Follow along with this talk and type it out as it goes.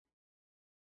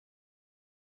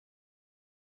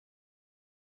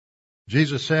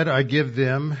Jesus said, I give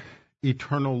them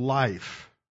eternal life,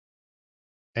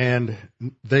 and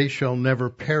they shall never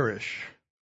perish,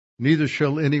 neither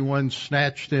shall anyone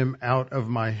snatch them out of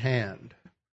my hand.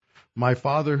 My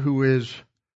Father, who is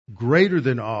greater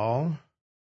than all,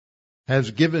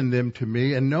 has given them to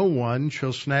me, and no one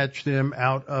shall snatch them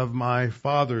out of my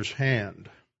Father's hand.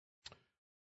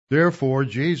 Therefore,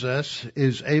 Jesus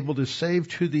is able to save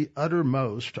to the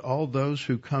uttermost all those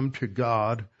who come to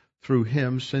God through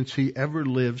him, since he ever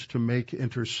lives to make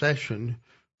intercession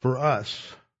for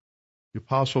us. The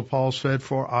Apostle Paul said,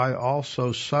 For I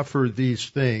also suffer these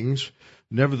things,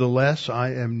 nevertheless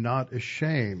I am not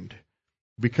ashamed,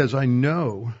 because I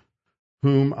know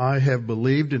whom I have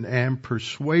believed and am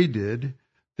persuaded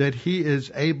that he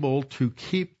is able to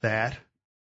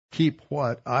keep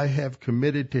what I have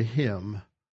committed to him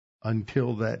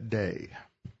until that day.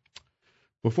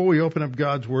 Before we open up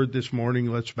God's Word this morning,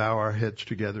 let's bow our heads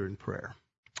together in prayer.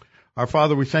 Our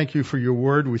Father, we thank you for your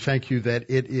Word. We thank you that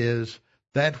it is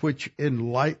that which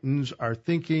enlightens our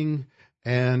thinking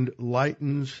and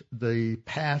lightens the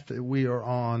path that we are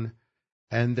on,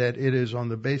 and that it is on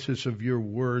the basis of your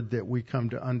Word that we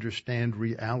come to understand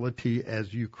reality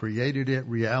as you created it,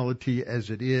 reality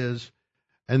as it is,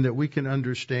 and that we can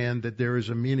understand that there is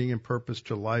a meaning and purpose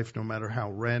to life no matter how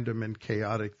random and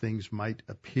chaotic things might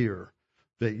appear,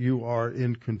 that you are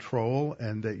in control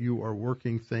and that you are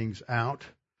working things out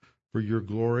for your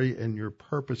glory and your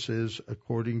purposes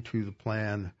according to the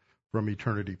plan from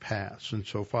eternity past. And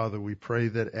so, Father, we pray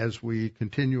that as we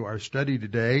continue our study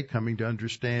today, coming to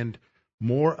understand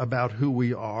more about who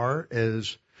we are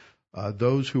as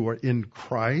those who are in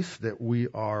Christ, that we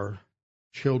are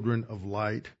children of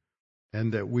light,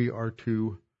 and that we are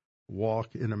to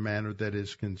walk in a manner that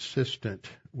is consistent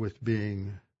with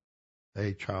being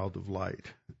a child of light,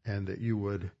 and that you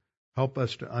would help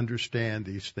us to understand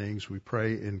these things. We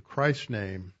pray in Christ's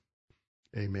name.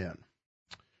 Amen.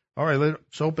 All right,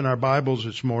 let's open our Bibles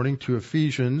this morning to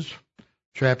Ephesians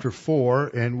chapter 4,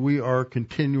 and we are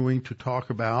continuing to talk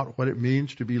about what it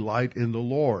means to be light in the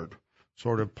Lord.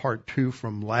 Sort of part 2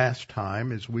 from last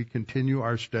time as we continue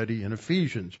our study in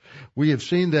Ephesians. We have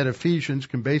seen that Ephesians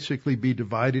can basically be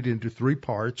divided into 3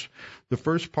 parts. The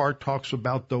first part talks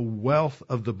about the wealth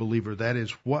of the believer, that is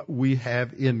what we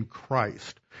have in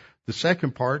Christ. The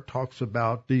second part talks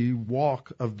about the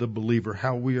walk of the believer,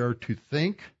 how we are to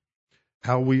think,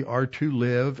 how we are to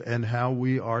live, and how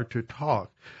we are to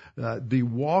talk. The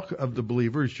walk of the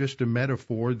believer is just a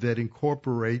metaphor that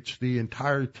incorporates the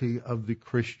entirety of the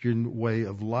Christian way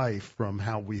of life from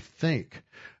how we think.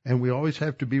 And we always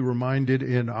have to be reminded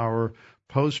in our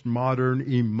postmodern,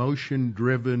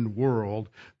 emotion-driven world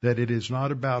that it is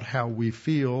not about how we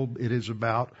feel, it is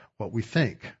about what we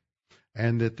think.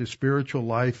 And that the spiritual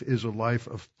life is a life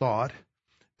of thought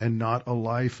and not a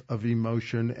life of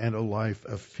emotion and a life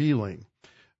of feeling.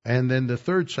 And then the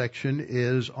third section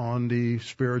is on the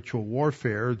spiritual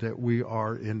warfare that we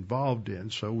are involved in.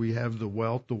 So we have the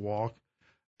wealth, the walk,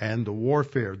 and the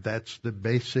warfare. That's the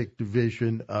basic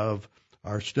division of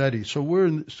our study. So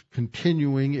we're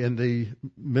continuing in the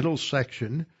middle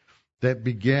section that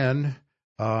began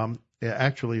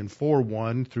actually in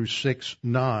 4:1 through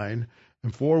 6:9. In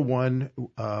 4:1,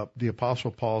 the Apostle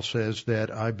Paul says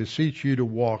that I beseech you to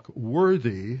walk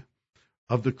worthy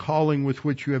of the calling with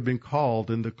which you have been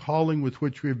called. And the calling with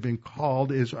which we have been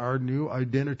called is our new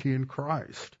identity in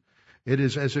Christ. It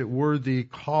is, as it were, the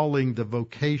calling, the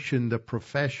vocation, the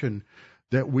profession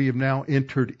that we have now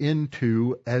entered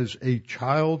into as a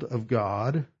child of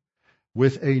God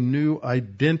with a new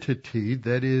identity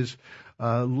that is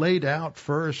laid out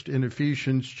first in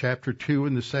Ephesians chapter 2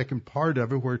 in the second part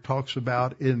of it, where it talks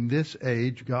about in this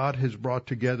age God has brought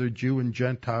together Jew and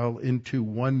Gentile into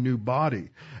one new body.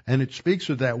 And it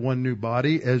speaks of that one new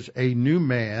body as a new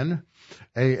man,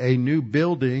 a new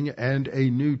building, and a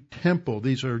new temple.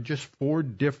 These are just 4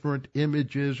 different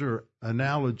images or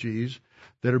analogies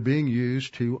that are being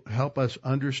used to help us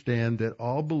understand that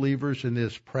all believers in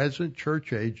this present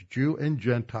church age, Jew and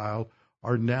Gentile,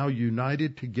 are now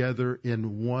united together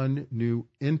in one new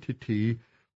entity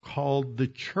called the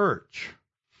church.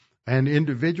 And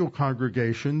individual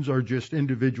congregations are just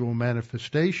individual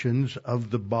manifestations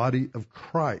of the body of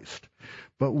Christ.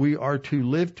 But we are to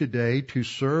live today to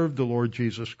serve the Lord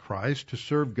Jesus Christ, to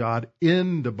serve God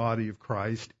in the body of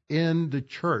Christ, in the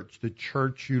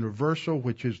church universal,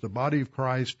 which is the body of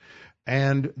Christ,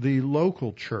 and the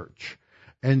local church.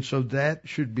 And so that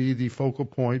should be the focal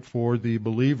point for the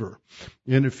believer.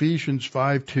 In Ephesians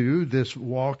 5:2, this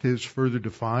walk is further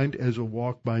defined as a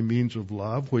walk by means of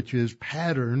love, which is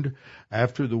patterned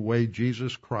after the way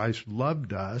Jesus Christ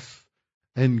loved us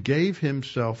and gave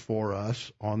himself for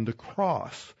us on the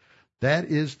cross. That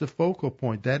is the focal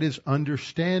point. That is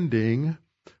understanding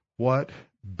what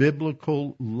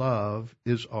biblical love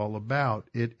is all about.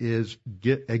 It is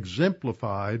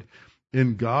exemplified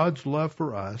in God's love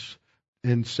for us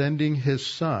in sending his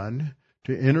Son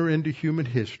to enter into human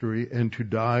history and to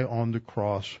die on the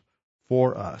cross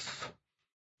for us.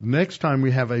 Next time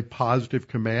we have a positive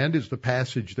command is the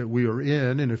passage that we are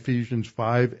in Ephesians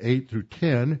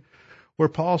 5:8-10, where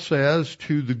Paul says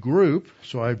to the group,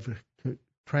 so I've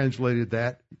translated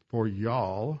that for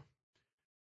y'all,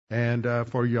 and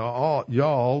for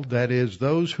y'all, that is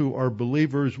those who are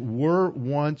believers were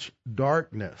once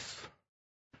darkness.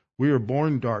 We are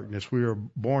born darkness. We are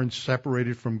born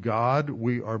separated from God.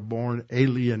 We are born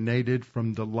alienated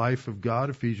from the life of God.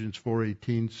 Ephesians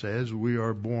 4:18 says we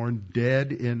are born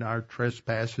dead in our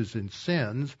trespasses and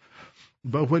sins.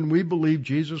 But when we believe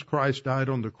Jesus Christ died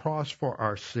on the cross for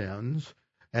our sins,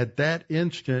 at that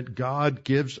instant God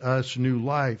gives us new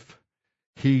life.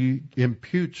 He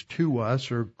imputes to us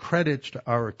or credits to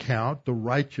our account the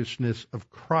righteousness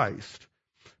of Christ.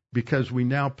 Because we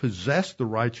now possess the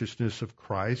righteousness of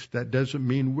Christ, that doesn't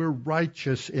mean we're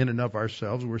righteous in and of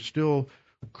ourselves. We're still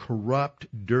corrupt,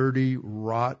 dirty,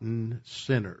 rotten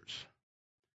sinners.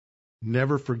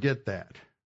 Never forget that.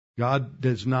 God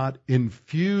does not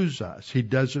infuse us. He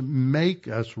doesn't make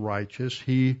us righteous.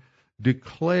 He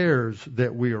declares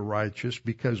that we are righteous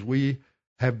because we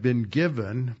have been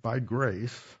given, by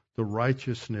grace, the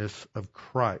righteousness of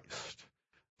Christ.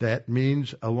 That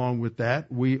means, along with that,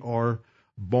 we are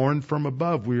born from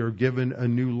above. We are given a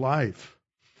new life,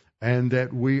 and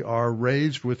that we are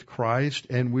raised with Christ,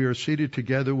 and we are seated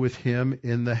together with him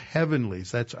in the heavenlies.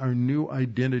 That's our new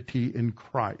identity in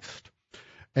Christ.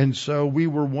 And so we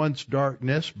were once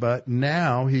darkness, but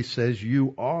now he says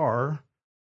you are,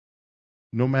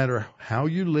 no matter how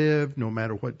you live, no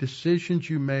matter what decisions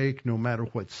you make, no matter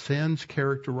what sins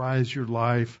characterize your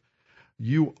life,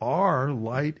 you are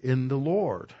light in the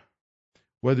Lord.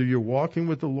 Whether you're walking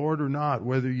with the Lord or not,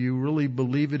 whether you really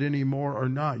believe it anymore or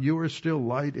not, you are still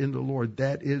light in the Lord.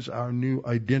 That is our new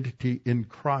identity in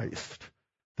Christ.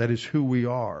 That is who we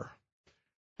are.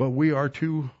 But we are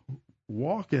to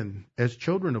walk in as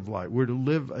children of light. We're to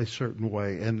live a certain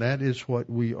way, and that is what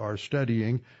we are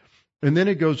studying. And then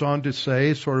it goes on to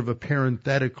say, sort of a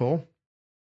parenthetical,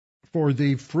 for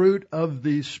the fruit of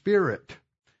the Spirit.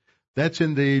 That's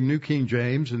in the New King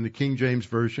James, in the King James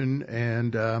Version,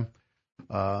 and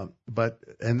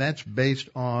that's based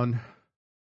on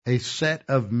a set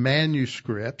of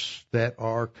manuscripts that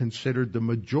are considered the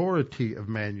majority of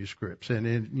manuscripts.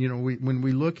 And when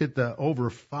we look at the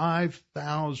over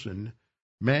 5,000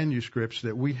 manuscripts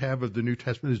that we have of the New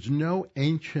Testament, there's no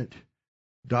ancient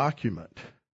document,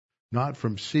 not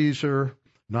from Caesar,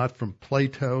 not from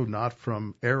Plato, not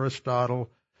from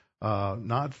Aristotle,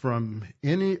 not from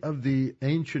any of the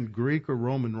ancient Greek or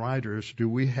Roman writers do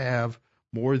we have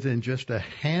more than just a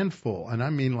handful, and I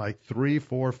mean like 3,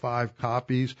 4, 5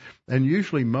 copies, and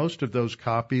usually most of those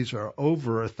copies are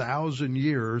over 1,000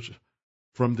 years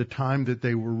from the time that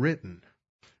they were written.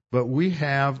 But we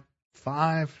have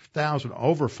 5,000,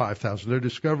 over 5,000. They're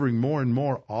discovering more and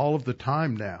more all of the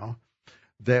time now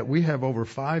that we have over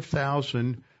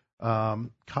 5,000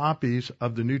 copies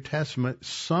of the New Testament,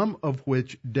 some of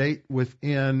which date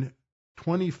within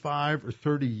 25 or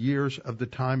 30 years of the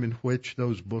time in which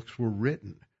those books were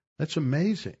written. That's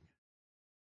amazing.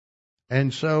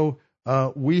 And so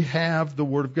we have the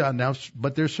Word of God. Now,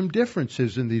 but there's some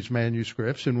differences in these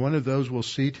manuscripts, and one of those we'll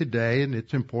see today, and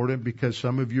it's important because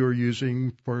some of you are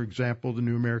using, for example, the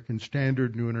New American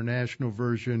Standard, New International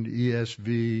Version,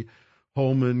 ESV,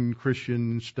 Holman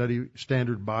Christian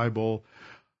Standard Bible,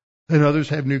 and others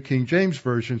have New King James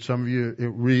Version. Some of you, it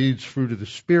reads fruit of the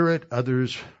Spirit.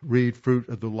 Others read fruit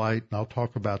of the light. And I'll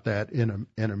talk about that in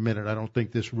a minute. I don't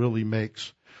think this really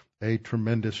makes a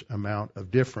tremendous amount of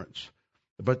difference.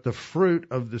 But the fruit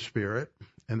of the Spirit,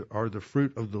 or the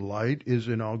fruit of the light, is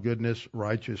in all goodness,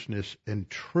 righteousness, and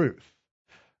truth.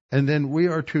 And then we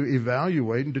are to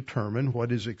evaluate and determine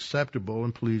what is acceptable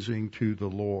and pleasing to the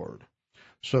Lord.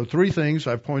 So 3 things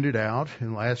I've pointed out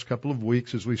in the last couple of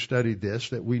weeks as we studied this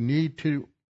that we need to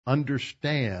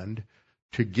understand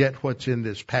to get what's in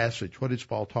this passage. What is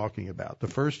Paul talking about? The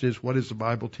first is, what does the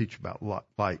Bible teach about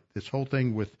light? This whole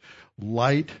thing with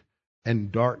light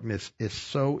and darkness is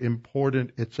so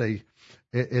important. It's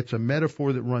a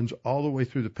metaphor that runs all the way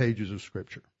through the pages of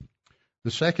Scripture.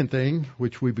 The second thing,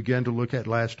 which we began to look at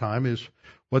last time, is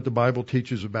what the Bible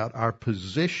teaches about our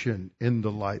position in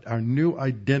the light, our new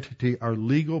identity, our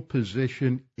legal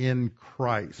position in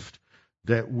Christ,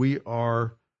 that we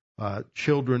are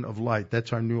children of light.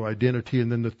 That's our new identity.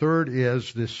 And then the third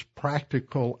is this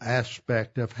practical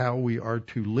aspect of how we are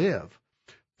to live.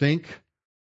 Think,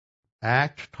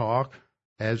 act, talk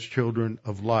as children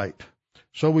of light.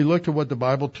 So we looked at what the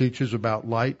Bible teaches about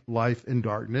light, life, and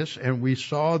darkness, and we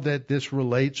saw that this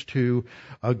relates to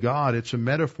a God. It's a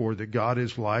metaphor that God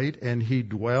is light, and he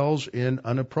dwells in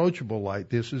unapproachable light.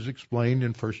 This is explained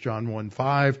in 1 John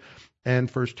 1:5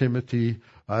 and 1 Timothy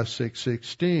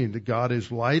 6:16. That God is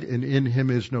light, and in him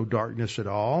is no darkness at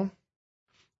all.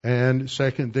 And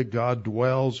second, that God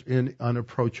dwells in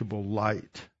unapproachable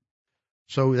light.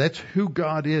 So that's who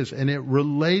God is, and it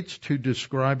relates to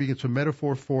describing, it's a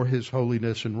metaphor for his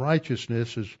holiness and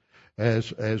righteousness,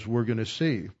 as we're going to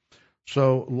see.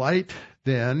 So light,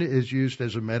 then, is used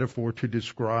as a metaphor to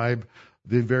describe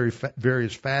the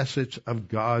various facets of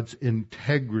God's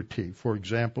integrity. For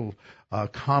example, a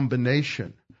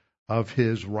combination of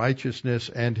his righteousness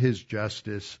and his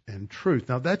justice and truth.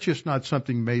 Now, that's just not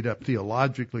something made up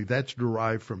theologically. That's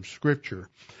derived from Scripture.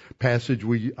 Passage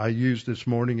I used this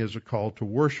morning as a call to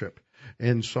worship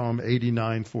in Psalm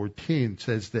 89:14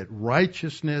 says that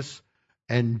righteousness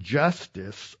and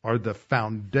justice are the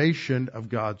foundation of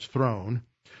God's throne,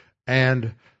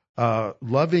 and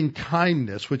loving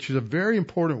kindness, which is a very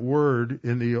important word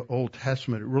in the Old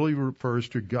Testament. It really refers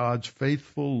to God's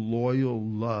faithful, loyal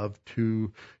love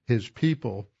to his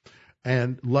people.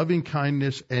 And loving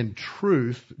kindness and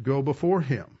truth go before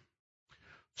him.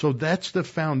 So that's the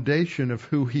foundation of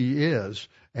who he is.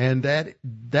 And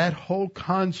that whole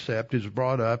concept is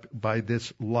brought up by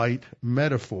this light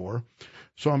metaphor.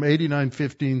 Psalm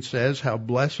 89:15 says, "How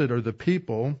blessed are the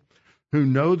people who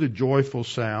know the joyful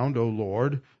sound, O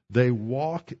Lord. They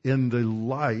walk in the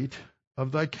light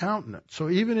of thy countenance." So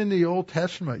even in the Old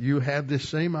Testament, you have this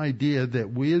same idea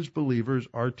that we as believers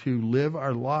are to live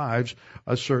our lives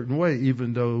a certain way,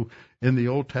 even though in the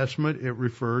Old Testament it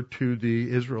referred to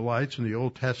the Israelites and the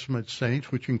Old Testament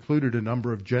saints, which included a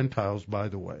number of Gentiles, by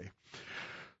the way.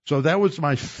 So that was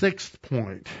my 6th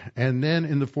point. And then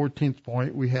in the 14th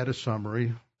point, we had a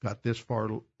summary. Got this far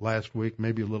last week,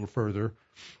 maybe a little further.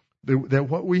 That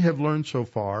what we have learned so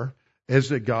far is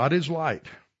that God is light.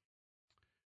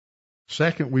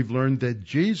 Second, we've learned that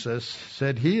Jesus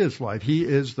said he is light. He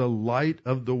is the light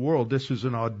of the world. This is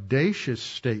an audacious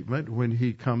statement when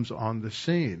he comes on the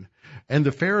scene. And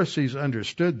the Pharisees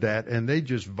understood that, and they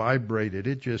just vibrated.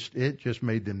 It just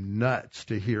made them nuts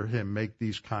to hear him make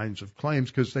these kinds of claims,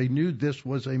 because they knew this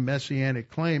was a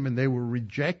messianic claim, and they were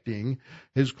rejecting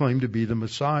his claim to be the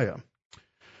Messiah.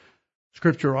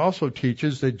 Scripture also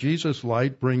teaches that Jesus'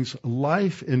 light brings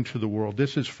life into the world.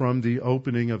 This is from the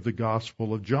opening of the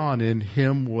Gospel of John. In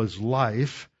him was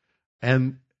life,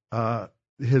 and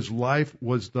his life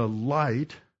was the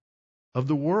light of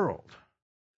the world.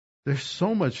 There's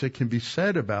so much that can be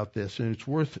said about this, and it's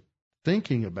worth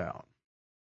thinking about.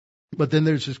 But then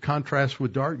there's this contrast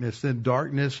with darkness. Then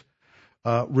darkness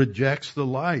rejects the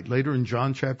light. Later in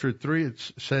John chapter 3,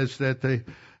 it says that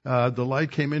the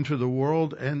light came into the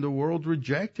world, and the world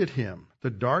rejected him. The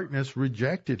darkness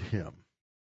rejected him.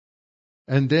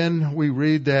 And then we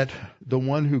read that the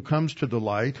one who comes to the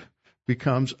light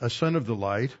becomes a son of the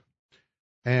light,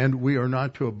 and we are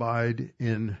not to abide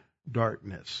in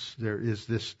darkness. There is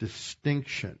this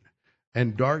distinction.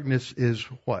 And darkness is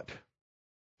what?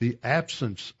 The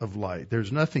absence of light.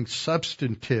 There's nothing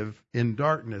substantive in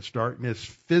darkness. Darkness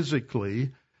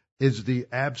physically is the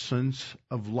absence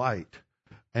of light.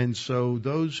 And so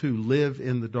those who live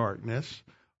in the darkness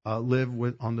live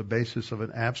on the basis of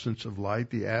an absence of light,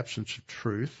 the absence of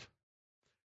truth.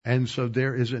 And so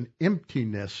there is an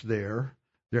emptiness there.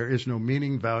 There is no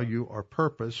meaning, value, or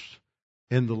purpose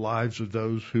in the lives of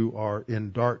those who are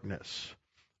in darkness.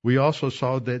 We also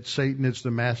saw that Satan is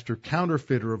the master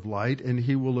counterfeiter of light, and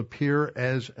he will appear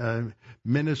as a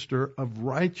minister of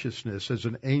righteousness, as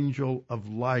an angel of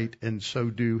light, and so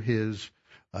do his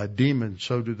demons,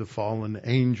 so do the fallen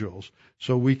angels.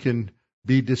 So we can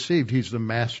be deceived. He's the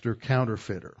master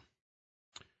counterfeiter.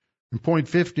 In point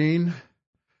 15,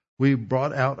 we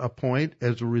brought out a point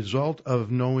as a result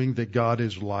of knowing that God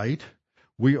is light.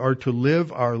 We are to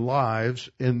live our lives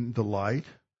in the light,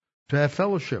 to have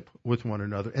fellowship with one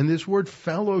another. And this word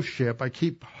fellowship, I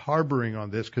keep harboring on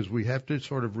this because we have to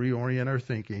sort of reorient our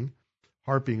thinking,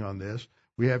 harping on this.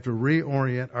 We have to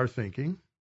reorient our thinking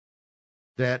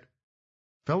that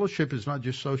fellowship is not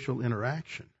just social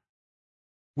interaction.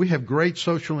 We have great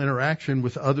social interaction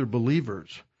with other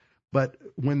believers, but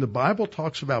when the Bible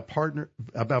talks about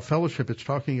fellowship, it's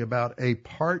talking about a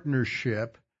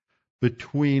partnership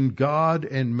between God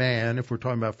and man. If we're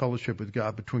talking about fellowship with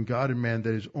God, between God and man,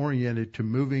 that is oriented to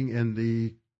moving in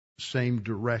the same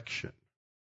direction.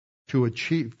 to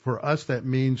achieve. For us, that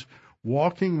means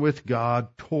walking with God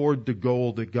toward the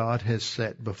goal that God has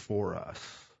set before us.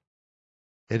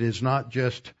 It is not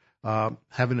just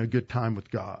having a good time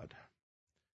with God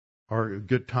or a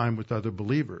good time with other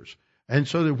believers. And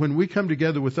so that when we come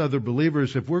together with other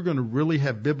believers, if we're going to really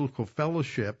have biblical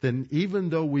fellowship, then even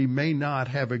though we may not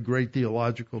have a great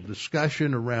theological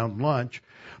discussion around lunch,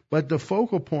 but the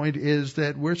focal point is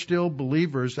that we're still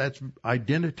believers. That's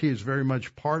identity is very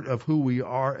much part of who we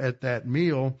are at that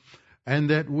meal, and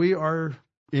that we are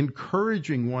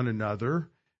encouraging one another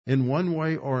in one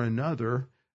way or another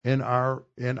in our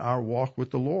walk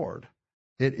with the Lord.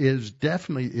 It is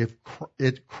definitely,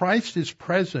 if Christ is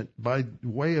present by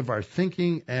way of our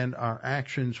thinking and our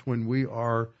actions when we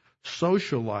are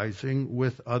socializing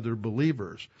with other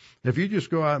believers. If you just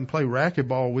go out and play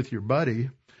racquetball with your buddy,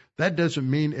 that doesn't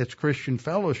mean it's Christian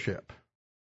fellowship.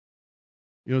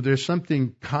 You know, there's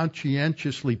something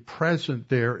conscientiously present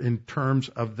there in terms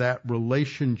of that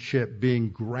relationship being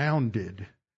grounded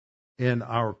in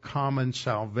our common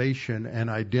salvation and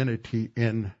identity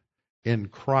in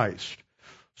Christ.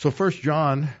 So in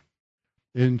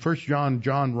 1 John,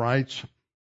 John writes,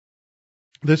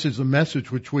 "This is the message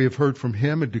which we have heard from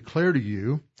him and declare to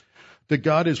you, that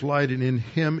God is light and in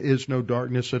him is no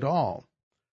darkness at all."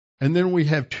 And then we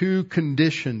have two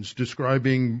conditions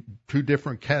describing two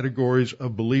different categories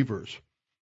of believers.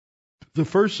 The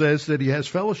first says that he has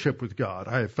fellowship with God.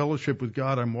 I have fellowship with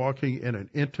God. I'm walking in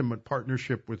an intimate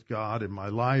partnership with God in my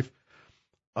life.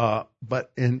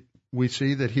 But we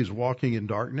see that he's walking in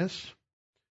darkness.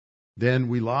 Then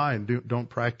we lie and don't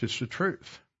practice the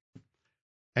truth.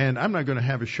 And I'm not going to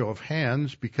have a show of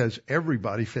hands because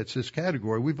everybody fits this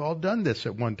category. We've all done this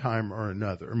at one time or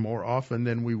another, more often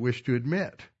than we wish to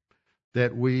admit,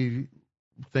 that we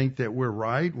think that we're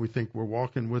right, we think we're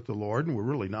walking with the Lord, and we're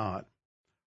really not.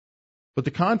 But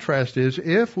the contrast is,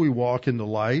 if we walk in the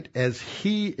light as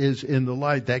he is in the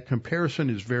light, that comparison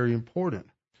is very important.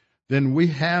 Then we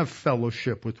have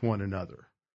fellowship with one another.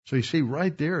 So you see,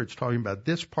 right there, it's talking about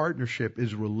this partnership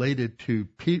is related to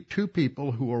two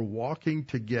people who are walking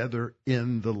together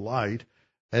in the light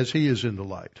as he is in the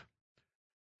light.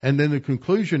 And then the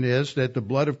conclusion is that the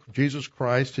blood of Jesus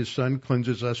Christ, his son,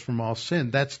 cleanses us from all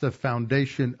sin. That's the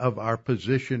foundation of our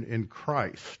position in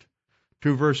Christ.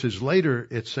 2 verses later,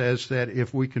 it says that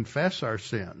if we confess our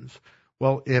sins,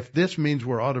 well, if this means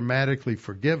we're automatically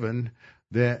forgiven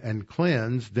and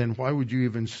cleansed, then why would you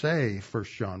even say 1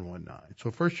 John 1:9?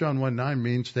 So 1 John 1:9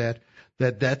 means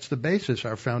that's the basis,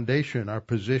 our foundation, our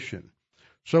position.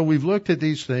 So we've looked at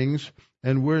these things,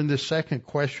 and we're in the second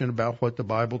question about what the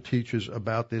Bible teaches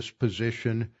about this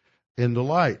position in the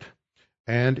light.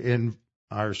 And in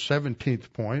our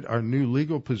 17th point, our new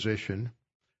legal position,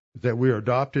 that we are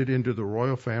adopted into the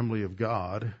royal family of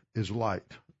God, is light.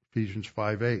 Ephesians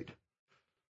 5:8.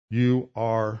 You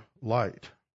are light.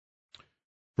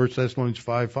 1 Thessalonians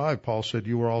 5:5, Paul said,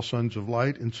 "You are all sons of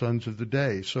light and sons of the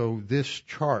day." So this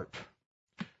chart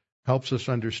helps us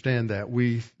understand that.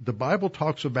 The Bible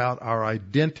talks about our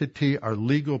identity, our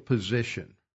legal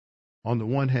position on the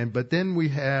one hand, but then we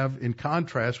have, in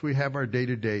contrast, we have our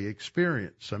day-to-day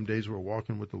experience. Some days we're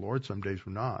walking with the Lord, some days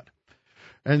we're not.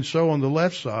 And so on the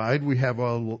left side, we have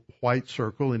a white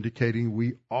circle indicating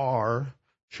we are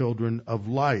children of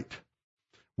light.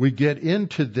 We get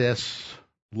into this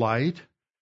light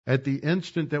at the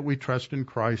instant that we trust in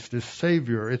Christ as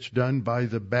Savior. It's done by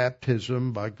the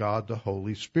baptism by God the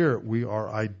Holy Spirit. We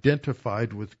are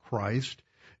identified with Christ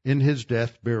in his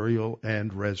death, burial,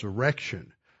 and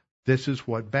resurrection. This is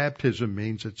what baptism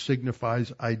means. It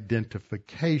signifies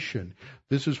identification.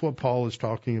 This is what Paul is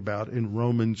talking about in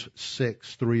Romans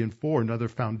 6:3 and 4, another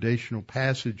foundational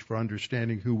passage for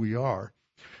understanding who we are.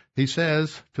 He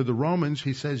says to the Romans,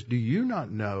 "Do you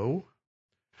not know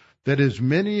that as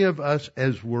many of us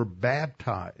as were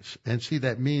baptized," and see,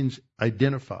 that means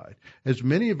identified, "as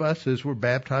many of us as were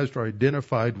baptized or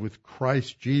identified with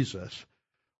Christ Jesus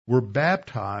were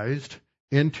baptized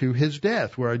into his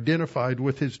death." We're identified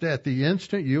with his death. The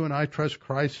instant you and I trust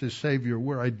Christ as Savior,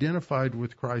 we're identified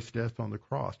with Christ's death on the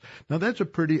cross. Now, that's a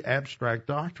pretty abstract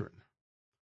doctrine.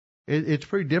 It's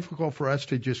pretty difficult for us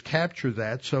to just capture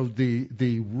that. So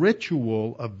the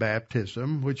ritual of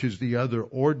baptism, which is the other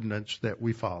ordinance that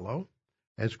we follow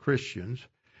as Christians,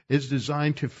 is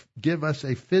designed to give us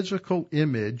a physical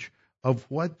image of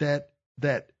what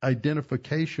that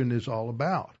identification is all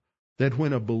about. That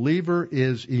when a believer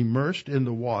is immersed in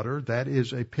the water, that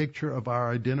is a picture of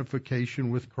our identification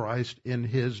with Christ in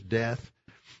his death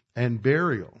and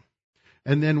burial.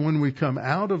 And then when we come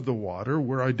out of the water,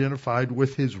 we're identified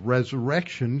with his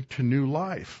resurrection to new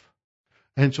life.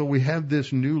 And so we have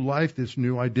this new life, this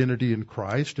new identity in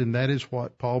Christ, and that is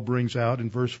what Paul brings out in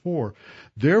verse 4.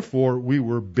 Therefore, we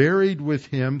were buried with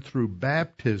him through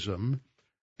baptism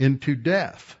into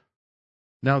death.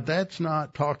 Now, that's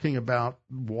not talking about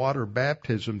water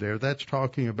baptism there. That's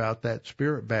talking about that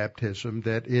spirit baptism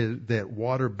that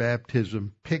water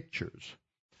baptism pictures.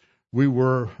 We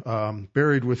were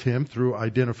buried with him through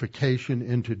identification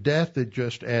into death, that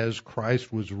just as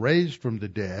Christ was raised from the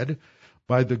dead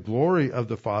by the glory of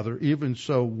the Father, even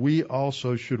so we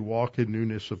also should walk in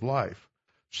newness of life.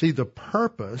 See, the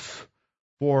purpose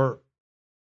for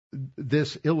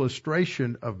this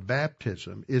illustration of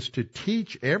baptism is to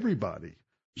teach everybody.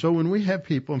 So when we have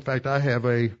people, in fact, I have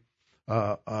a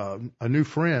new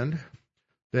friend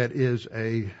that is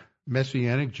a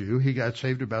Messianic Jew. He got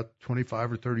saved about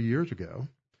 25 or 30 years ago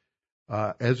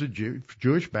as a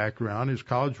Jewish background. His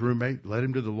college roommate led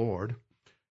him to the Lord.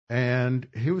 And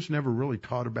he was never really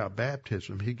taught about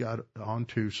baptism. He got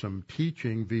onto some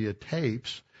teaching via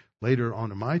tapes, later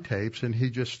onto my tapes, and he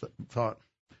just thought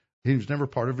he was never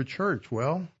part of a church.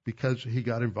 Well, because he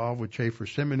got involved with Chafer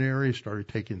Seminary, started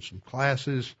taking some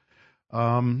classes,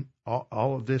 all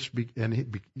of this,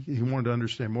 and he wanted to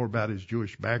understand more about his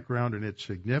Jewish background and its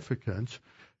significance.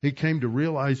 He came to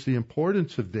realize the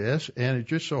importance of this, and it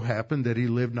just so happened that he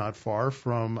lived not far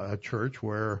from a church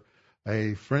where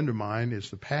a friend of mine is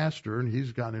the pastor, and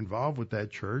he's gotten involved with that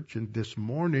church. And this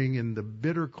morning, in the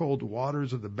bitter cold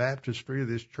waters of the baptistry of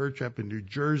this church up in New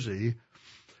Jersey,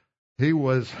 he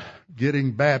was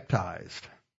getting baptized.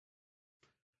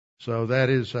 So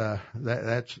that is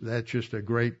that's just a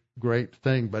great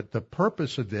thing. But the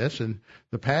purpose of this, and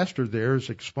the pastor there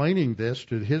is explaining this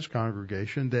to his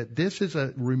congregation, that this is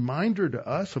a reminder to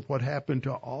us of what happened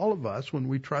to all of us when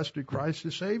we trusted Christ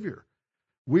as Savior.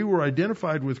 We were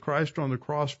identified with Christ on the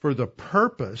cross for the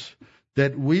purpose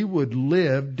that we would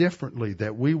live differently,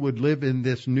 that we would live in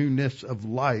this newness of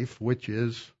life, which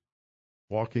is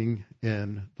walking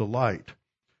in the light.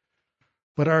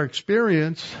 But our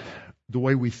experience, the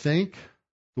way we think,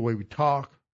 the way we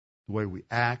talk, the way we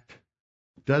act,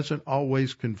 doesn't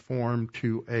always conform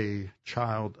to a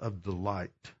child of the light.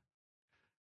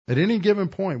 At any given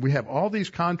point, we have all these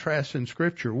contrasts in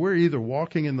Scripture. We're either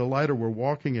walking in the light or we're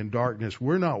walking in darkness.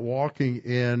 We're not walking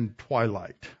in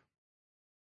twilight.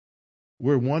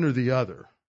 We're one or the other.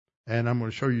 And I'm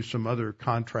going to show you some other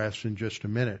contrasts in just a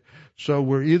minute. So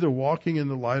we're either walking in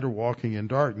the light or walking in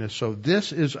darkness. So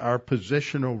this is our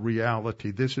positional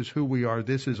reality. This is who we are.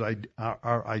 This is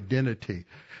our identity.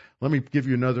 Let me give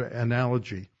you another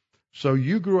analogy. So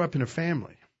you grew up in a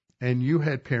family. And you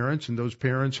had parents, and those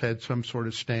parents had some sort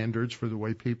of standards for the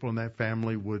way people in that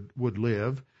family would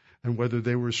live. And whether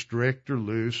they were strict or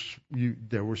loose,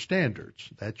 there were standards.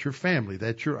 That's your family.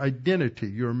 That's your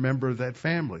identity. You're a member of that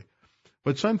family.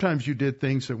 But sometimes you did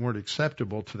things that weren't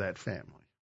acceptable to that family.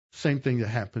 Same thing that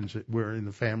happens. We're in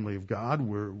the family of God.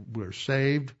 We're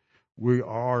saved. We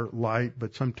are light,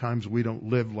 but sometimes we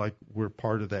don't live like we're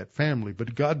part of that family.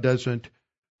 But God doesn't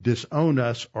disown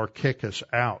us or kick us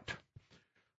out.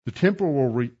 The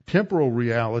temporal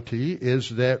reality is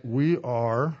that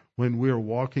when we are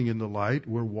walking in the light,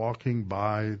 we're walking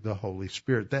by the Holy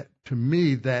Spirit. That, to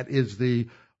me, that is the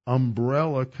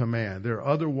umbrella command. There are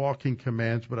other walking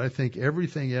commands, but I think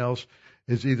everything else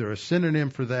is either a synonym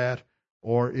for that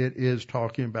or it is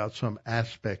talking about some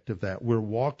aspect of that. We're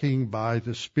walking by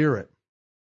the Spirit.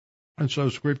 And so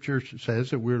Scripture says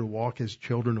that we're to walk as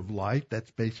children of light. That's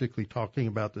basically talking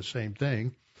about the same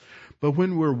thing. But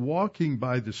when we're walking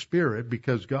by the Spirit,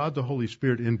 because God the Holy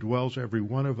Spirit indwells every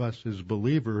one of us as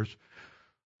believers,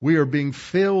 we are being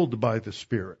filled by the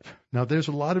Spirit. Now, there's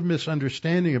a lot of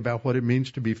misunderstanding about what it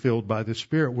means to be filled by the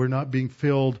Spirit. We're not being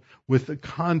filled with the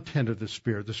content of the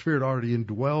Spirit. The Spirit already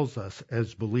indwells us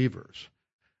as believers.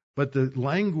 But the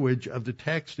language of the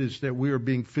text is that we are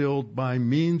being filled by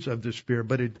means of the Spirit,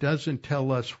 but it doesn't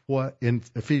tell us what, in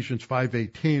Ephesians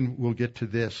 5:18, we'll get to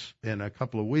this in a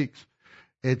couple of weeks,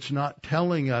 it's not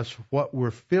telling us what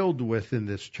we're filled with in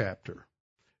this chapter.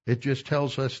 It just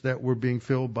tells us that we're being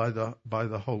filled by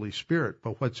the Holy Spirit.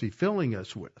 But what's He filling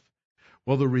us with?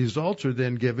 Well, the results are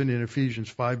then given in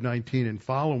Ephesians 5:19 and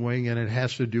following, and it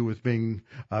has to do with being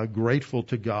grateful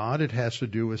to God. It has to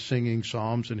do with singing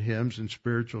psalms and hymns and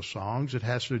spiritual songs. It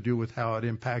has to do with how it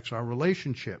impacts our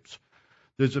relationships.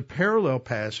 There's a parallel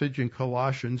passage in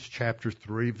Colossians chapter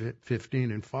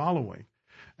 3:15 and following.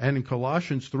 And in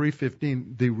Colossians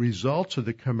 3:15, the results of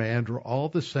the command are all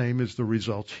the same as the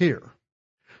results here.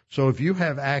 So if you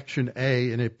have action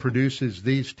A and it produces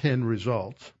these 10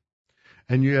 results,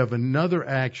 and you have another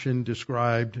action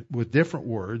described with different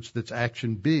words that's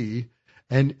action B,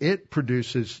 and it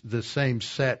produces the same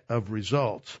set of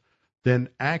results, then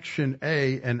action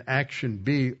A and action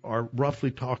B are roughly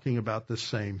talking about the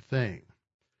same thing.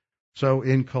 So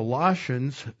in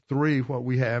Colossians 3, what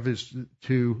we have is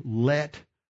to let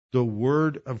the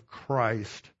word of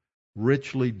Christ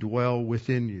richly dwell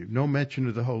within you. No mention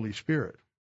of the Holy Spirit.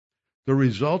 The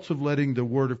results of letting the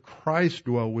word of Christ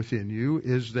dwell within you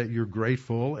is that you're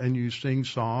grateful and you sing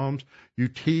psalms, you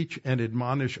teach and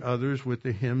admonish others with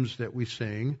the hymns that we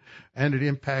sing, and it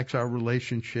impacts our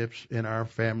relationships in our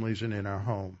families and in our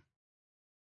home.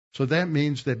 So that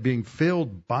means that being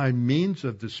filled by means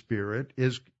of the Spirit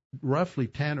is roughly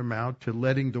tantamount to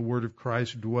letting the word of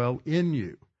Christ dwell in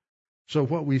you. So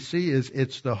what we see is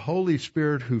it's the Holy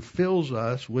Spirit who fills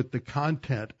us with the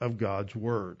content of God's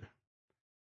word.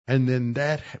 And then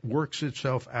that works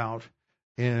itself out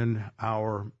in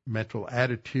our mental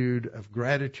attitude of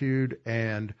gratitude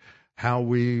and how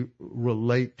we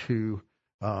relate to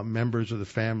members of the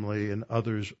family and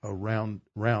others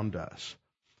around us.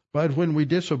 But when we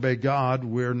disobey God,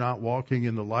 we're not walking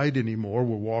in the light anymore.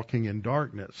 We're walking in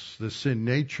darkness. The sin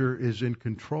nature is in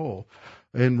control.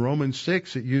 In Romans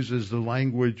 6, it uses the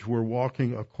language we're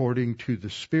walking according to the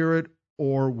Spirit,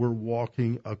 or we're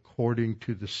walking according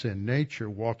to the sin nature,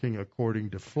 walking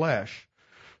according to flesh.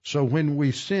 So when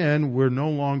we sin, we're no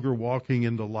longer walking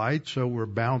in the light, so we're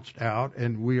bounced out,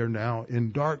 and we are now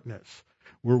in darkness.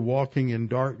 We're walking in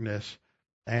darkness.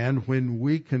 And when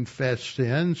we confess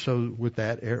sin, so with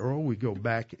that arrow, we go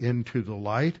back into the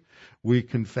light. We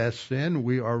confess sin.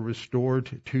 We are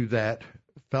restored to that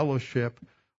fellowship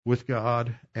with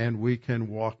God, and we can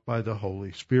walk by the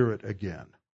Holy Spirit again.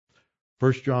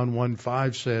 1 John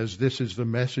 1:5 says, "This is the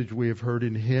message we have heard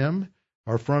in him,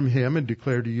 or from him, and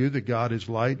declare to you that God is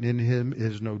light, and in him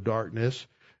is no darkness.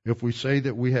 If we say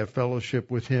that we have fellowship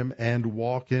with him and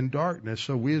walk in darkness,"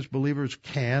 so we as believers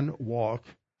can walk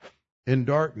in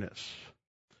darkness.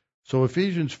 So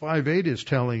Ephesians 5:8 is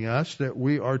telling us that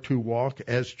we are to walk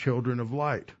as children of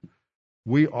light.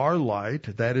 We are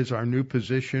light. That is our new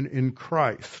position in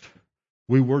Christ.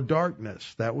 We were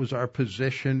darkness. That was our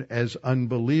position as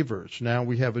unbelievers. Now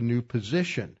we have a new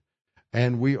position,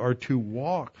 and we are to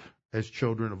walk as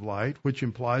children of light, which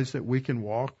implies that we can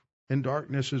walk in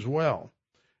darkness as well.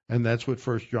 And that's what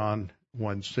 1 John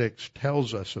 1:6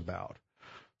 tells us about.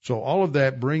 So all of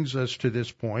that brings us to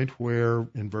this point where,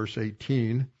 in verse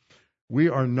 18, we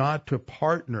are not to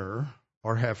partner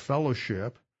or have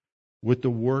fellowship with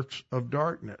the works of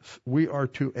darkness. We are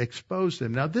to expose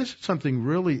them. Now, this is something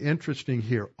really interesting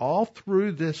here. All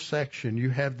through this section, you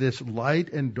have this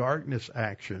light and darkness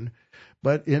action,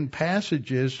 but in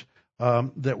passages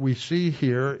that we see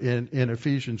here in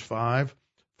Ephesians 5,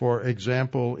 for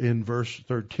example, in verse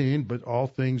 13, but all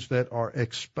things that are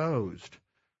exposed.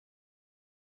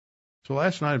 So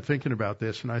last night I'm thinking about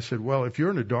this, and I said, well, if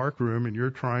you're in a dark room and you're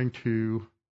trying to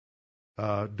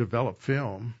develop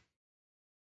film,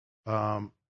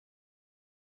 that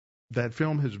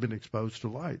film has been exposed to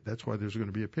light. That's why there's going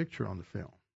to be a picture on the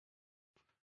film.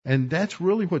 And that's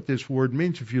really what this word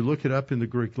means. If you look it up in the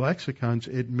Greek lexicons,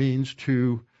 it means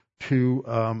to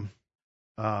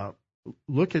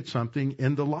look at something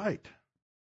in the light.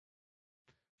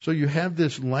 So you have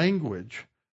this language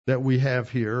that we have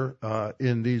here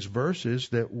in these verses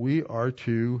that we are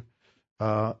to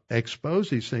expose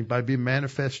these things by being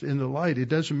manifest in the light. It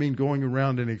doesn't mean going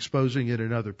around and exposing it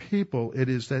in other people. It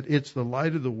is that it's the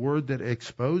light of the Word that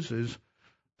exposes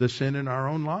the sin in our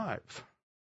own lives.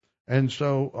 And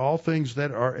so all things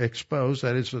that are exposed,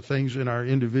 that is the things in our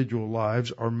individual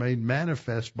lives, are made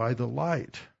manifest by the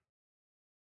light.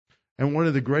 And one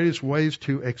of the greatest ways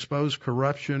to expose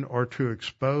corruption or to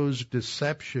expose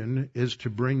deception is to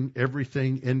bring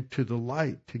everything into the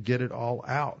light, to get it all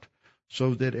out,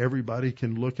 so that everybody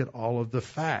can look at all of the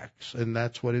facts. And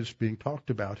that's what is being talked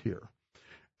about here.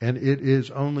 And it is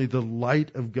only the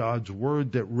light of God's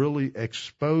Word that really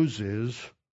exposes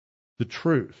the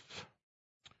truth.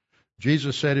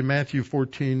 Jesus said in Matthew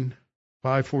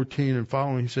 5:14 and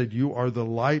following, he said, "You are the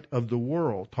light of the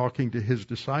world," talking to his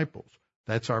disciples.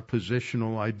 That's our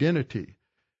positional identity.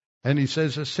 And he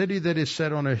says, "A city that is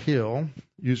set on a hill,"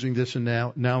 using this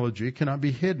analogy, "cannot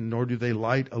be hidden, nor do they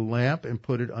light a lamp and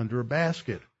put it under a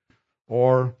basket,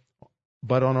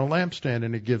 but on a lampstand,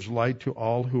 and it gives light to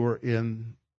all who are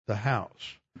in the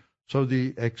house." So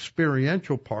the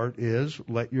experiential part is,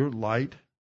 let your light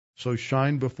so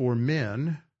shine before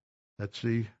men, that's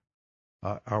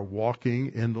our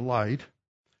walking in the light,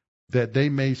 that they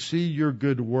may see your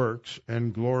good works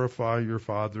and glorify your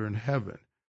Father in heaven.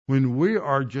 when we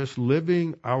are just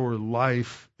living our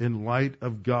life in light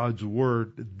of God's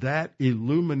Word, that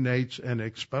illuminates and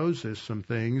exposes some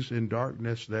things in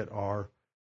darkness that are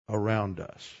around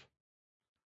us.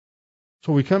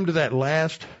 So we come to that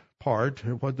last part,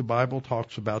 what the Bible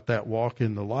talks about, that walk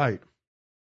in the light.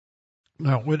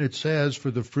 Now, when it says,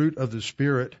 for the fruit of the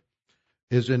Spirit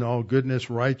is in all goodness,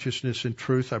 righteousness, and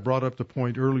truth, I brought up the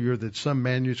point earlier that some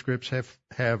manuscripts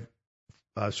have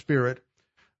spirit,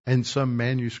 and some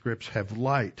manuscripts have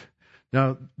light.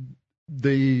 Now,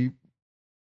 the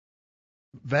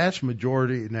vast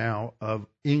majority now of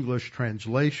English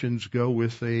translations go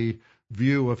with a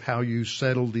view of how you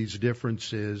settle these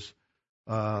differences,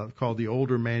 called the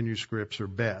older manuscripts are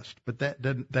best. But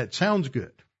that sounds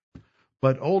good.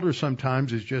 But older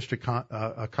sometimes is just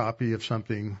a copy of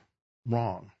something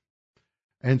wrong.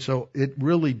 And so it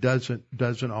really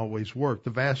doesn't always work. The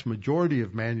vast majority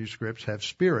of manuscripts have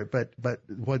spirit, but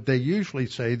what they usually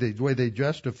say, the way they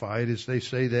justify it is they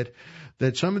say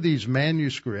that some of these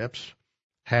manuscripts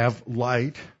have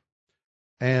light,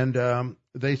 and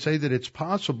they say that it's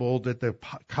possible that the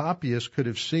copyist could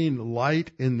have seen light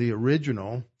in the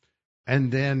original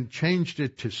and then changed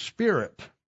it to spirit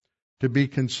to be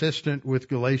consistent with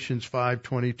Galatians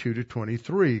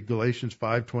 5:22-23. Galatians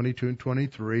 5:22 and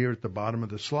 23 are at the bottom of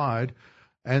the slide,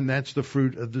 and that's the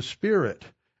fruit of the Spirit.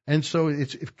 And so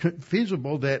it's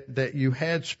feasible that you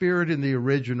had spirit in the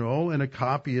original, and a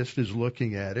copyist is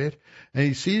looking at it, and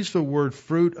he sees the word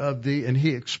fruit of the, and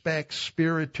he expects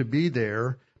spirit to be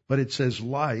there, but it says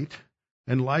light,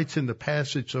 and light's in the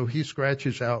passage, so he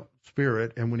scratches out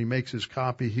spirit, and when he makes his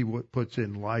copy, he puts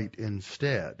in light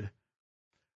instead.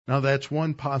 Now that's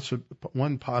one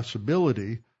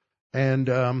possibility, and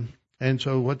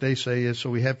so what they say is, so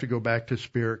we have to go back to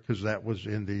spirit because that was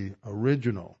in the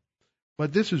original.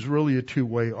 But this is really a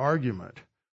two-way argument.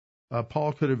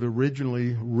 Paul could have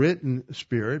originally written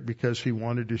spirit because he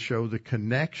wanted to show the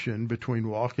connection between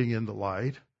walking in the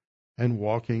light and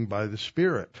walking by the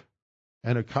Spirit.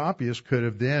 And a copyist could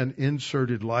have then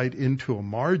inserted light into a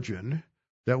margin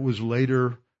that was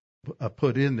later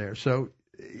put in there. So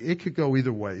it could go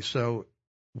either way. So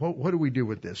what do we do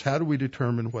with this? How do we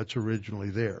determine what's originally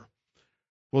there?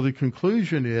 Well, the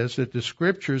conclusion is that the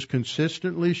Scriptures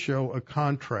consistently show a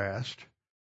contrast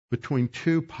between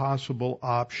two possible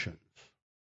options.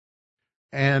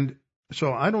 And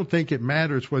so I don't think it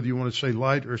matters whether you want to say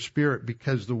light or spirit,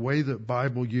 because the way the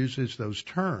Bible uses those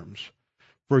terms.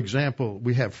 For example,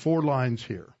 we have 4 lines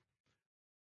here.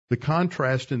 The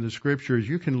contrast in the Scripture is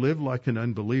you can live like an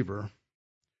unbeliever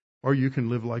or you can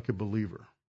live like a believer.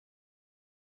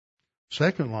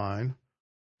 Second line,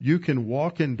 you can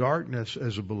walk in darkness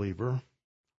as a believer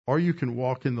or you can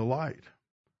walk in the light.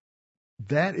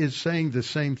 That is saying the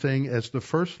same thing as the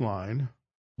first line.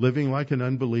 Living like an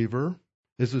unbeliever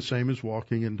is the same as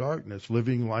walking in darkness.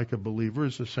 Living like a believer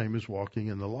is the same as walking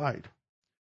in the light.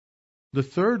 The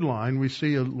third line, we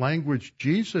see a language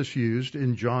Jesus used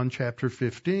in John chapter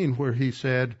 15, where he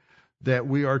said that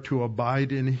we are to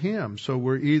abide in him. So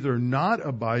we're either not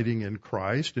abiding in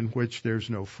Christ, in which there's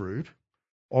no fruit,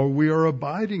 or we are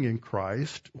abiding in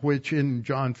Christ, which in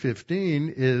John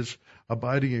 15 is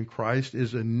abiding in Christ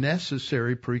is a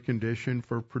necessary precondition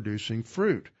for producing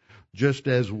fruit, just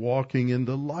as walking in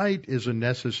the light is a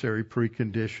necessary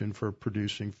precondition for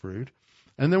producing fruit.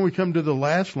 And then we come to the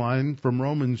last line from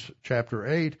Romans chapter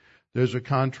 8. There's a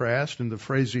contrast, and the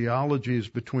phraseology is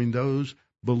between those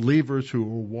believers who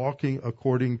are walking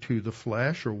according to the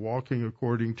flesh or walking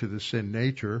according to the sin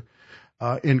nature,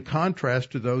 in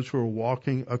contrast to those who are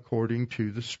walking according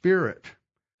to the Spirit.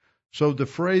 So the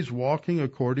phrase walking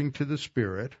according to the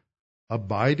Spirit,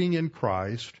 abiding in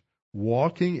Christ,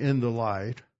 walking in the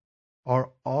light, are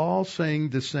all saying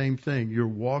the same thing. You're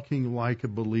walking like a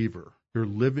believer. You're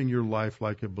living your life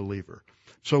like a believer.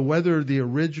 So whether the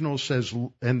original says,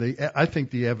 I think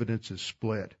the evidence is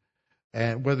split,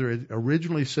 and whether it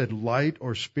originally said light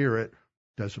or spirit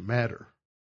doesn't matter,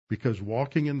 because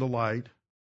walking in the light,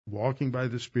 walking by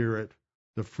the Spirit,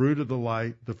 the fruit of the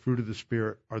light, the fruit of the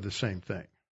Spirit are the same thing.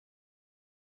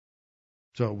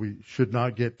 So we should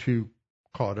not get too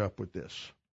caught up with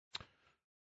this.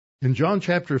 In John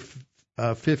chapter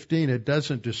 15, it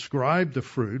doesn't describe the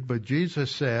fruit, but Jesus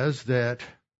says that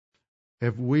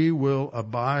if we will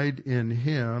abide in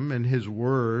him and his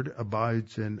word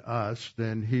abides in us,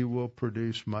 then he will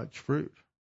produce much fruit.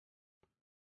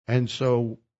 And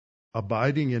so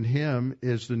abiding in him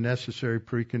is the necessary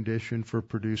precondition for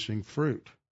producing fruit.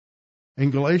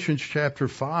 In Galatians chapter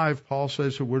 5, Paul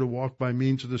says that we're to walk by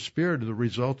means of the Spirit, and the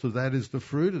result of that is the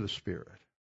fruit of the Spirit.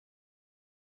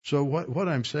 So what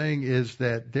I'm saying is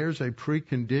that there's a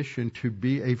precondition to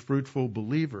be a fruitful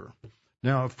believer.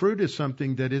 Now, a fruit is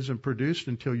something that isn't produced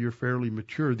until you're fairly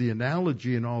mature. The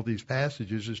analogy in all these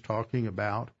passages is talking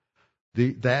about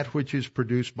that which is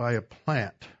produced by a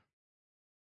plant.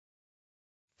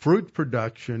 Fruit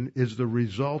production is the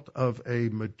result of a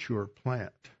mature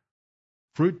plant.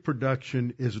 Fruit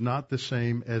production is not the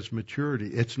same as maturity.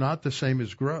 It's not the same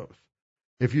as growth.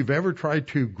 If you've ever tried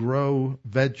to grow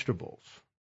vegetables,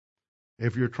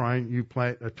 if you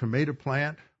plant a tomato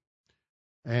plant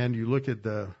and you look at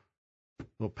the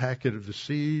little packet of the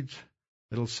seeds,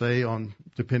 it'll say,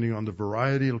 depending on the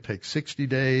variety, it'll take 60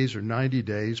 days or 90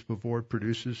 days before it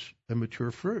produces a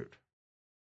mature fruit.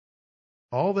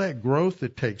 All that growth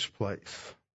that takes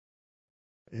place,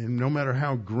 and no matter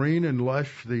how green and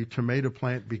lush the tomato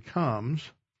plant becomes,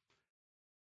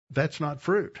 that's not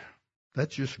fruit.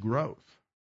 That's just growth.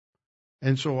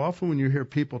 And so often when you hear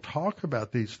people talk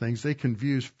about these things, they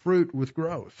confuse fruit with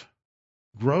growth.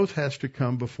 Growth has to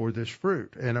come before this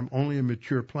fruit, and only a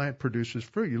mature plant produces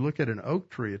fruit. You look at an oak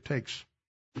tree, it takes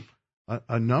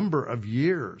a number of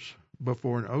years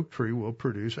before an oak tree will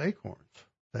produce acorns.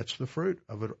 That's the fruit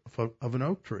of an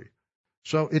oak tree.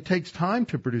 So it takes time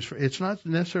to produce fruit. It's not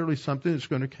necessarily something that's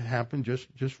going to happen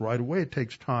just right away. It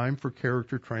takes time for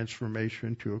character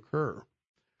transformation to occur.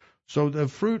 So the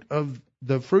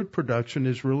fruit production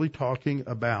is really talking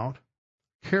about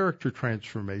character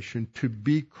transformation to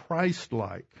be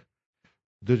Christ-like.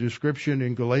 The description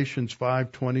in Galatians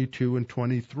 5:22 and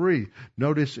 23.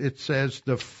 Notice it says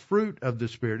the fruit of the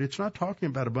Spirit. It's not talking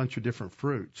about a bunch of different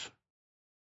fruits.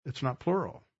 It's not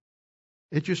plural.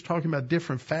 It's just talking about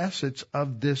different facets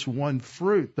of this one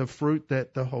fruit, the fruit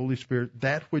that the Holy Spirit,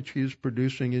 that which He is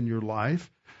producing in your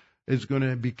life, is going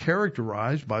to be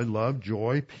characterized by love,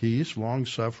 joy, peace,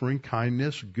 long-suffering,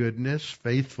 kindness, goodness,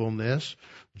 faithfulness,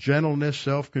 gentleness,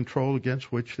 self-control,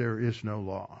 against which there is no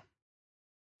law.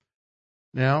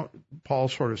 Now, Paul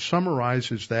sort of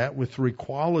summarizes that with three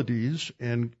qualities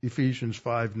in Ephesians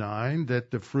 5:9,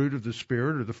 that the fruit of the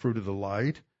Spirit, or the fruit of the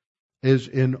light, is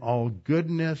in all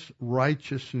goodness,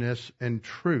 righteousness, and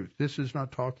truth. This is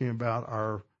not talking about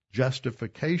our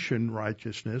justification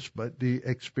righteousness, but the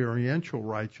experiential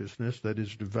righteousness that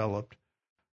is developed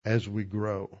as we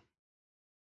grow.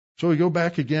 So we go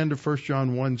back again to 1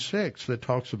 John 1:6 that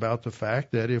talks about the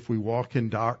fact that if we walk in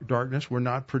darkness, we're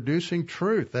not producing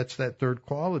truth. That's that third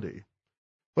quality.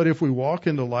 But if we walk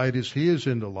in the light as He is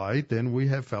in the light, then we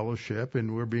have fellowship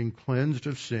and we're being cleansed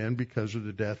of sin because of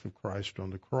the death of Christ on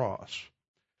the cross.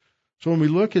 So when we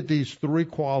look at these three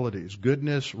qualities,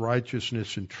 goodness,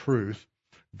 righteousness, and truth,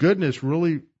 goodness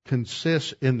really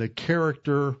consists in the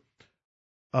character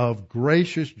of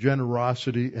gracious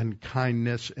generosity and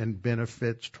kindness and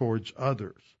benefits towards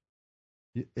others.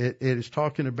 It is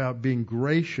talking about being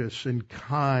gracious and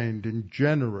kind and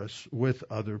generous with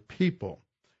other people.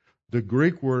 The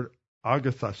Greek word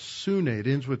agathosune, it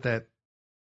ends with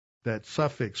that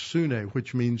suffix sune,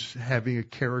 which means having a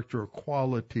character or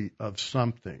quality of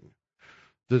something.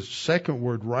 The second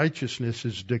word, righteousness,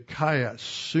 is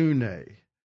dikaiosune.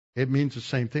 It means the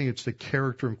same thing. It's the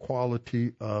character and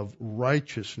quality of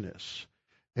righteousness.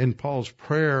 In Paul's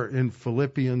prayer in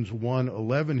Philippians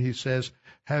 1:11, he says,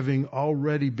 having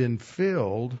already been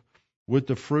filled with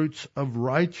the fruits of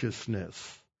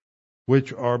righteousness,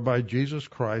 which are by Jesus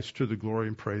Christ to the glory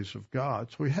and praise of God.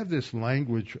 So we have this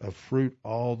language of fruit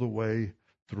all the way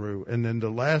through. And then the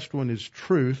last one is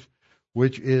truth,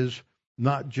 which is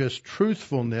not just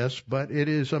truthfulness, but it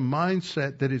is a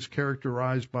mindset that is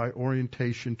characterized by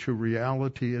orientation to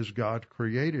reality as God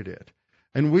created it.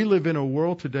 And we live in a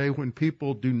world today when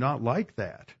people do not like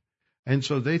that. And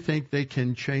so they think they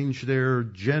can change their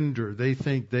gender. They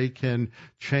think they can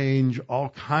change all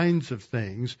kinds of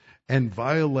things and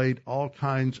violate all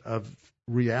kinds of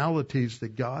realities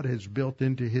that God has built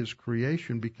into His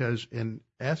creation, because in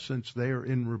essence they are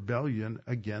in rebellion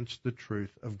against the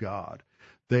truth of God.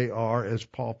 They are, as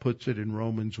Paul puts it in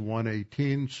Romans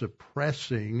 1:18,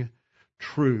 suppressing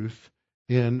truth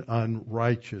in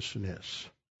unrighteousness.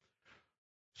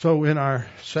 So in our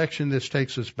section, this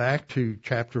takes us back to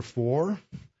chapter 4,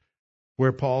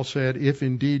 where Paul said, if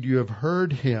indeed you have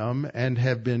heard Him and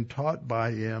have been taught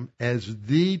by Him, as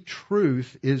the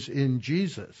truth is in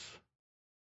Jesus.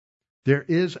 There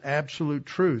is absolute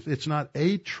truth. It's not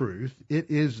a truth.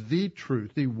 It is the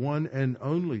truth, the one and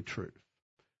only truth.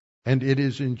 And it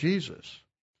is in Jesus.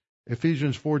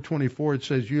 Ephesians 4:24, it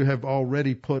says, you have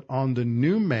already put on the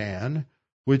new man,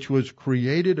 which was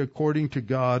created according to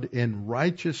God in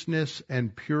righteousness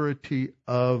and purity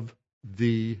of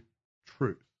the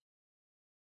truth.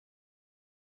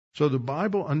 So the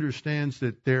Bible understands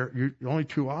that there are only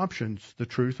two options, the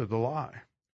truth or the lie,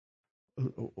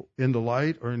 in the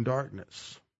light or in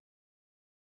darkness.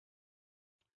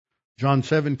 John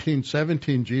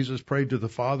 17:17, Jesus prayed to the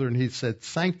Father and he said,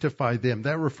 sanctify them.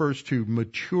 That refers to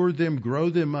mature them, grow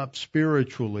them up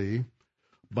spiritually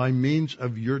by means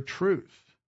of your truth.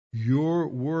 Your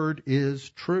word is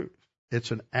truth. It's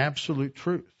an absolute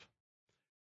truth.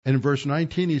 And in verse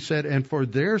 19 he said, and for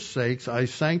their sakes I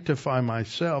sanctify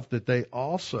myself, that they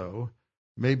also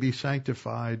may be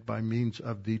sanctified by means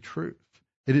of the truth.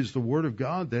 It is the word of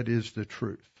God that is the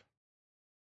truth.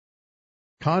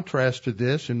 Contrast to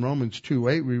this, in Romans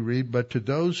 2:8 we read, but to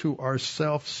those who are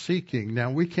self-seeking. Now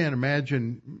we can't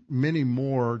imagine many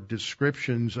more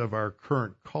descriptions of our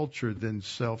current culture than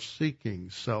self-seeking,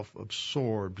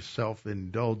 self-absorbed,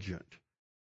 self-indulgent.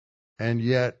 And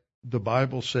yet the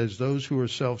Bible says those who are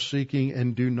self-seeking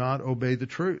and do not obey the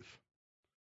truth,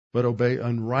 but obey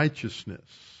unrighteousness.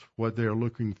 What they are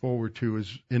looking forward to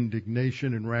is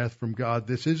indignation and wrath from God.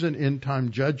 This is an end-time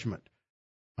judgment.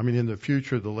 In the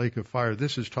future, the lake of fire.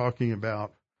 This is talking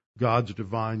about God's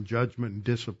divine judgment and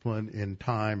discipline in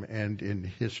time and in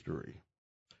history.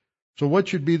 So what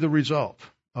should be the result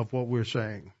of what we're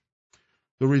saying?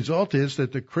 The result is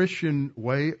that the Christian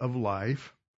way of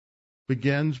life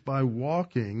begins by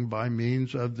walking by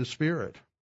means of the Spirit,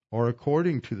 or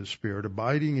according to the Spirit,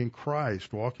 abiding in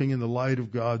Christ, walking in the light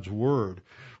of God's Word,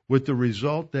 with the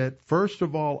result that, first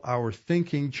of all, our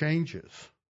thinking changes.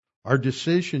 Our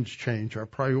decisions change, our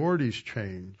priorities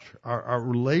change, our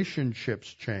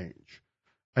relationships change,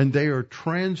 and they are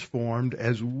transformed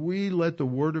as we let the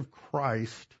Word of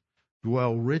Christ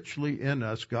dwell richly in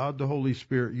us. God, the Holy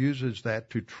Spirit, uses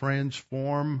that to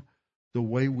transform the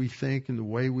way we think and the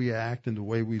way we act and the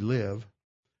way we live,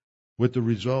 with the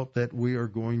result that we are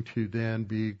going to then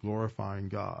be glorifying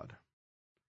God.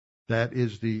 That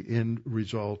is the end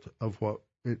result of what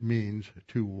it means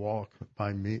to walk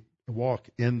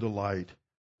in the light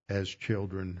as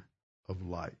children of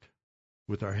light.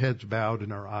 With our heads bowed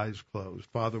and our eyes closed.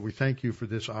 Father, we thank you for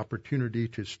this opportunity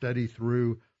to study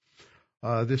through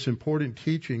this important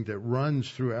teaching that runs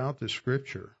throughout the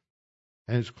Scripture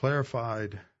and is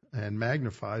clarified and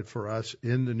magnified for us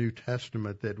in the New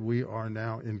Testament, that we are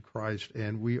now in Christ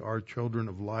and we are children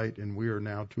of light and we are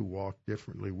now to walk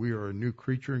differently. We are a new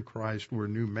creature in Christ. We're a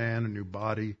new man, a new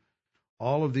body.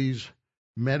 All of these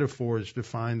metaphors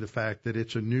define the fact that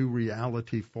it's a new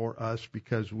reality for us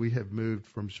because we have moved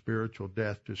from spiritual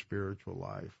death to spiritual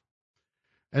life.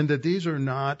 And that these are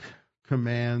not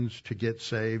commands to get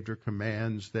saved or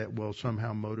commands that will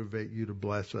somehow motivate you to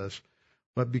bless us,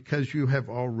 but because you have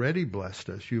already blessed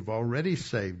us, you've already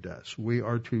saved us, we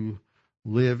are to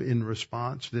live in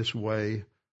response this way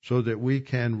so that we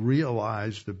can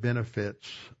realize the benefits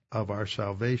of our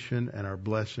salvation and our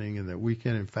blessing, and that we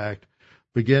can, in fact,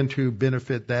 begin to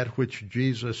benefit that which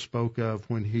Jesus spoke of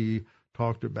when he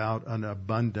talked about an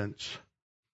abundance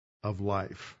of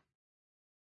life.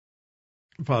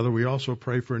 Father, we also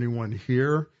pray for anyone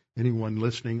here, anyone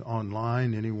listening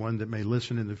online, anyone that may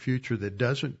listen in the future that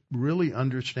doesn't really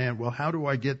understand, well, how do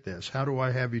I get this? How do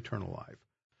I have eternal life?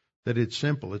 That it's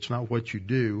simple. It's not what you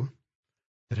do.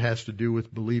 It has to do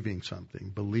with believing something,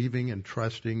 believing and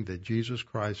trusting that Jesus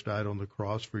Christ died on the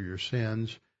cross for your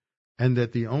sins, and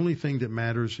that the only thing that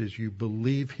matters is you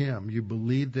believe him. You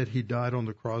believe that he died on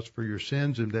the cross for your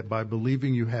sins, and that by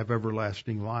believing you have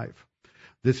everlasting life.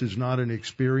 This is not an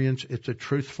experience. It's a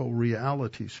truthful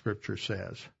reality, Scripture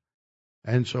says.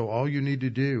 And so all you need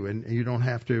to do, and you don't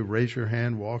have to raise your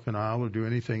hand, walk an aisle, or do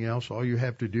anything else. All you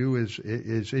have to do is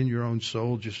in your own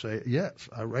soul just say, yes,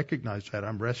 I recognize that.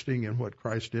 I'm resting in what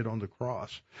Christ did on the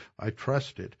cross. I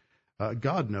trust it.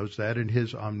 God knows that in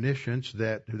his omniscience,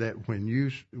 that when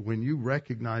you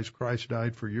recognize Christ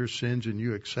died for your sins and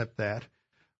you accept that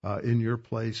in your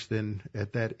place, then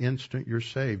at that instant you're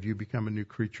saved. You become a new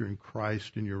creature in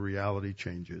Christ and your reality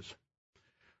changes.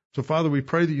 So, Father, we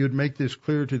pray that you'd make this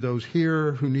clear to those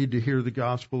here who need to hear the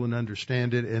gospel and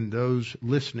understand it, and those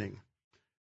listening,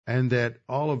 and that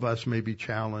all of us may be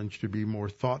challenged to be more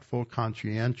thoughtful,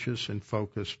 conscientious, and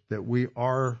focused, that we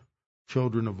are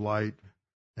children of light,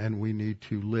 and we need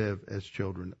to live as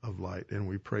children of light. And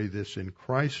we pray this in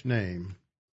Christ's name.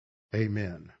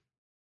 Amen.